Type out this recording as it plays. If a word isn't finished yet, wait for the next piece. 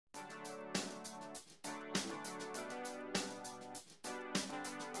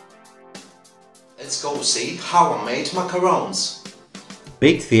Let's go see how I made macarons.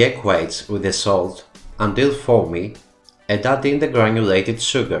 Beat the egg whites with the salt until foamy and add in the granulated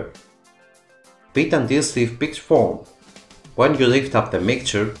sugar. Beat until stiff peaks form. When you lift up the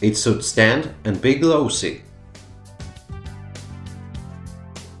mixture, it should stand and be glossy.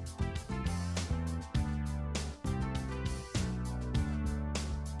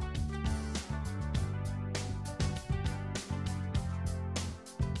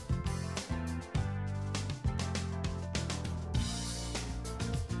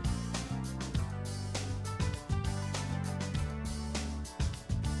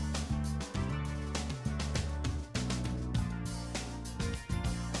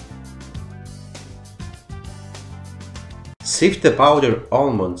 Sift the powdered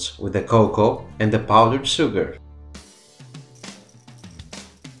almonds with the cocoa and the powdered sugar.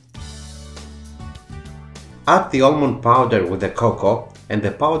 Add the almond powder with the cocoa and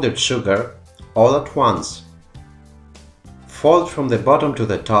the powdered sugar all at once. Fold from the bottom to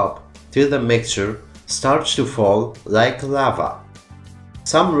the top till the mixture starts to fall like lava.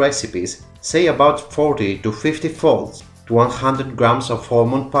 Some recipes say about 40 to 50 folds to 100 grams of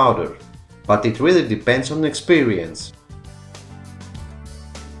almond powder, but it really depends on experience.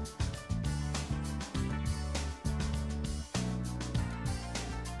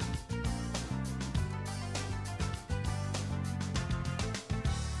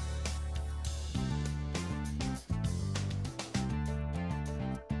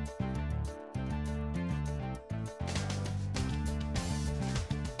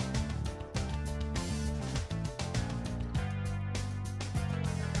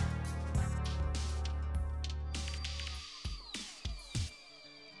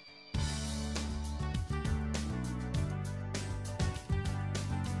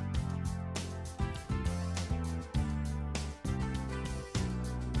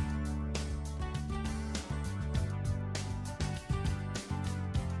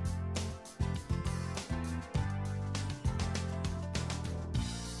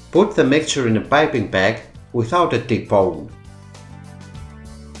 Put the mixture in a piping bag without a tip-on.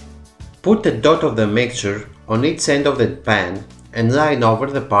 Put a dot of the mixture on each end of the pan and line over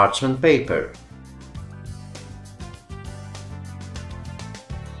the parchment paper.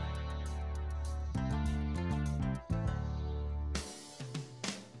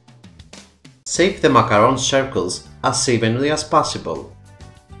 Shape the macaron circles as evenly as possible.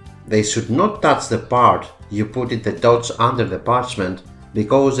 They should not touch the part you put in the dots under the parchment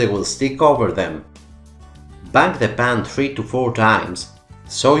because they will stick over them. Bang the pan 3 to 4 times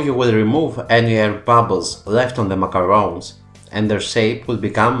so you will remove any air bubbles left on the macarons and their shape will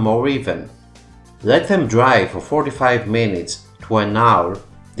become more even. Let them dry for 45 minutes to an hour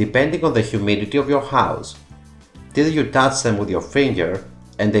depending on the humidity of your house, till you touch them with your finger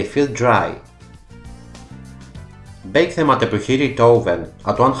and they feel dry. Bake them at a preheated oven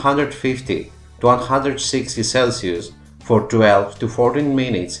at 150 to 160 Celsius for 12 to 14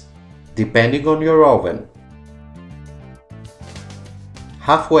 minutes, depending on your oven.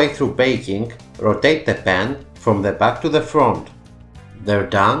 Halfway through baking, rotate the pan from the back to the front. They're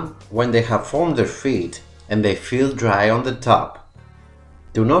done when they have formed their feet and they feel dry on the top.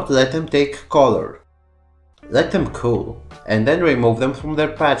 Do not let them take color. Let them cool and then remove them from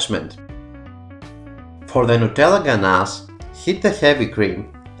their parchment. For the Nutella ganache, heat the heavy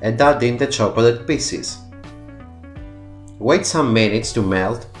cream and add in the chocolate pieces. Wait some minutes to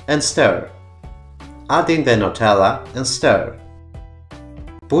melt and stir. Add in the Nutella and stir.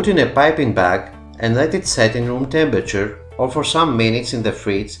 Put in a piping bag and let it set in room temperature or for some minutes in the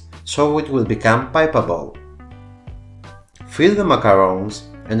fridge so it will become pipeable. Fill the macarons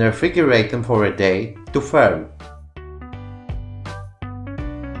and refrigerate them for a day to firm.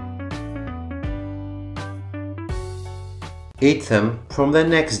 Eat them from the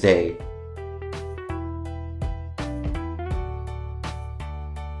next day.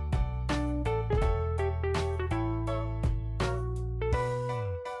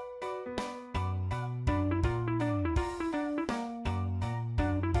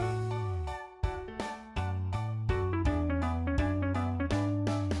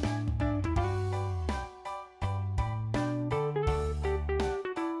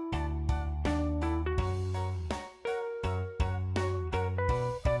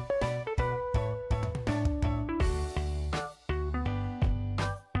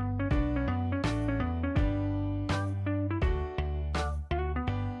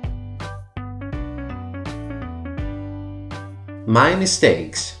 My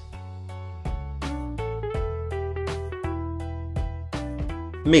mistakes.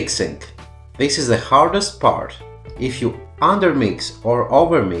 Mixing. This is the hardest part. If you undermix or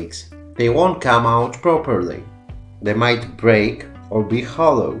overmix, they won't come out properly. They might break or be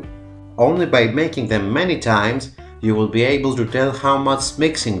hollow. Only by making them many times you will be able to tell how much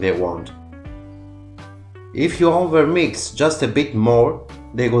mixing they want. If you overmix just a bit more,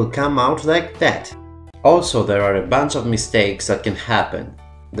 they will come out like that. Also, there are a bunch of mistakes that can happen.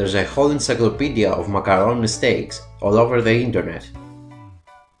 There's a whole encyclopedia of macaron mistakes all over the internet.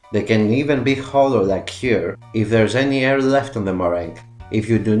 They can even be hollow like here if there's any air left on the meringue, if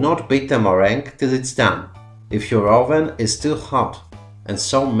you do not beat the meringue till it's done, if your oven is still hot, and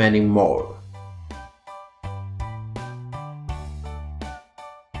so many more.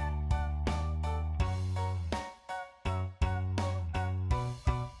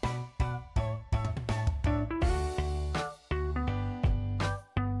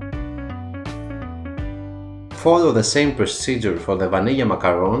 Follow the same procedure for the vanilla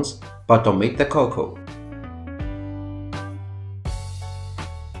macarons, but omit the cocoa.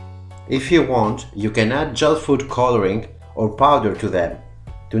 If you want, you can add gel food coloring or powder to them.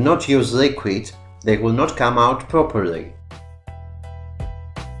 Do not use liquid, they will not come out properly.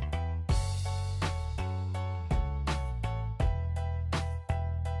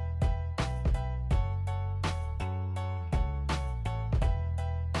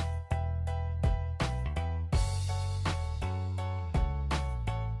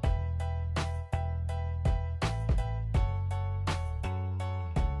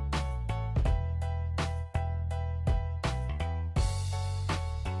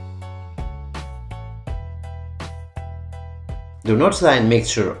 Do not line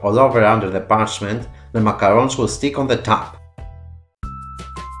mixture all over under the parchment, the macarons will stick on the top.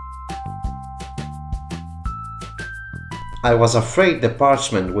 I was afraid the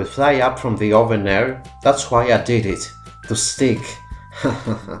parchment would fly up from the oven air, that's why I did it, to stick.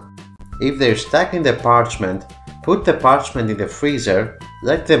 If they're stuck in the parchment, put the parchment in the freezer,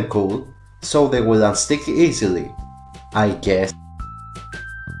 let them cool, so they will unstick easily, I guess.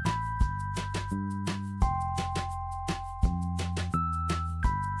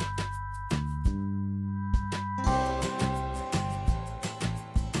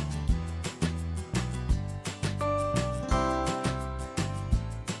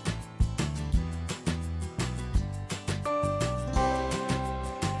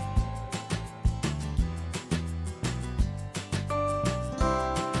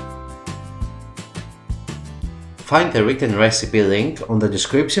 Find the written recipe link on the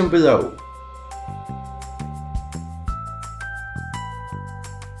description below.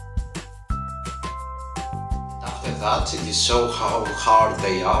 After that, it is so how hard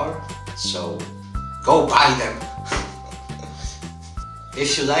they are, so go buy them!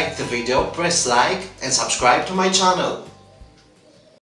 If you liked the video, press like and subscribe to my channel.